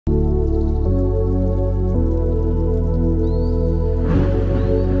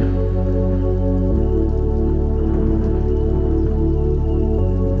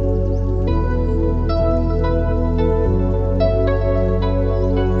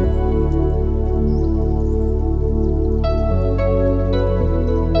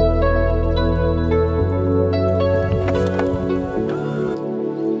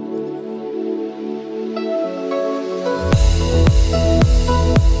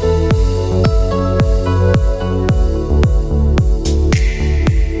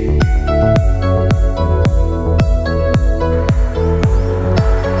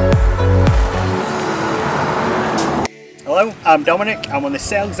I'm Dominic, I'm one of the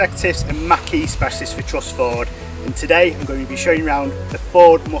sales executives and Mach-E specialists for TrustFord, and today I'm going to be showing you around the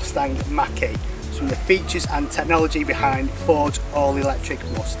Ford Mustang Mach-E, some of the features and technology behind Ford's all-electric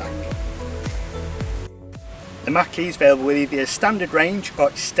Mustang. The Mach-E is available with either a standard range or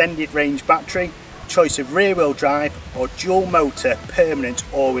extended range battery, choice of rear wheel drive or dual motor permanent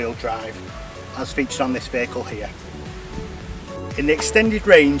all-wheel drive, as featured on this vehicle here. In the extended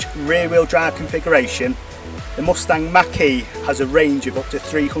range rear wheel drive configuration, the Mustang Mach-E has a range of up to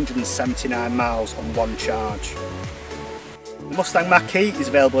 379 miles on one charge. The Mustang Mach-E is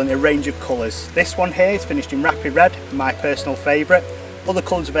available in a range of colours. This one here is finished in rapid red, my personal favourite. Other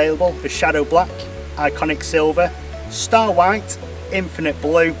colours available are shadow black, iconic silver, star white, infinite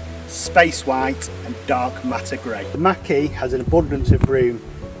blue, space white and dark matter grey. The Mach-E has an abundance of room.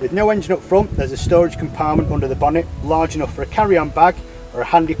 With no engine up front, there's a storage compartment under the bonnet, large enough for a carry-on bag or a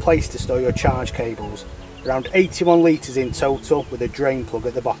handy place to store your charge cables. Around 81 litres in total with a drain plug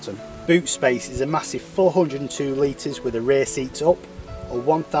at the bottom. Boot space is a massive 402 litres with the rear seats up, or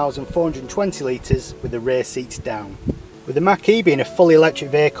 1,420 litres with the rear seats down. With the Mach-E being a fully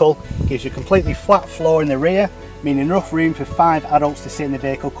electric vehicle, it gives you a completely flat floor in the rear, meaning enough room for 5 adults to sit in the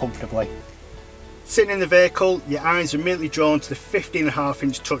vehicle comfortably. Sitting in the vehicle, your eyes are immediately drawn to the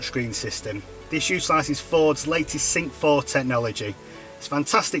 15.5-inch touchscreen system. This utilises Ford's latest Sync 4 technology. It's a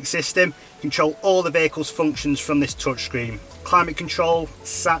fantastic system. You control all the vehicle's functions from this touchscreen. Climate control,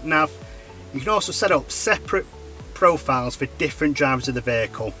 sat nav. You can also set up separate profiles for different drivers of the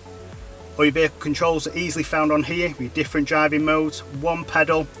vehicle. All your vehicle controls are easily found on here with different driving modes, one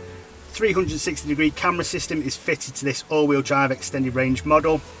pedal. 360-degree camera system is fitted to this all-wheel drive extended range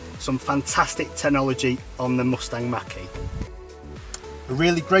model. Some fantastic technology on the Mustang Mach-E. A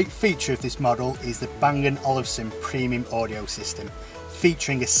really great feature of this model is the Bang & Olufsen premium audio system,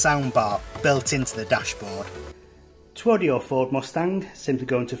 featuring a soundbar built into the dashboard. To order your Ford Mustang, simply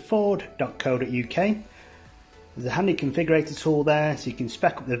go into ford.co.uk. There's a handy configurator tool there so you can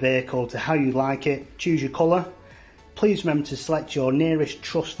spec up the vehicle to how you like it, choose your colour. Please remember to select your nearest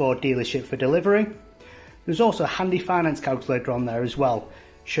TrustFord dealership for delivery. There's also a handy finance calculator on there as well,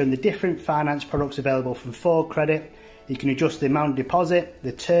 showing the different finance products available from Ford Credit. You can adjust the amount of deposit,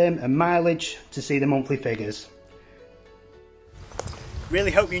 the term and mileage to see the monthly figures.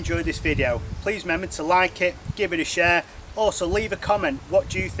 Really hope you enjoyed this video. Please remember to like it, give it a share. Also leave a comment, what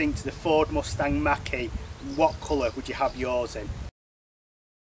do you think to the Ford Mustang Mach-E? What colour would you have yours in?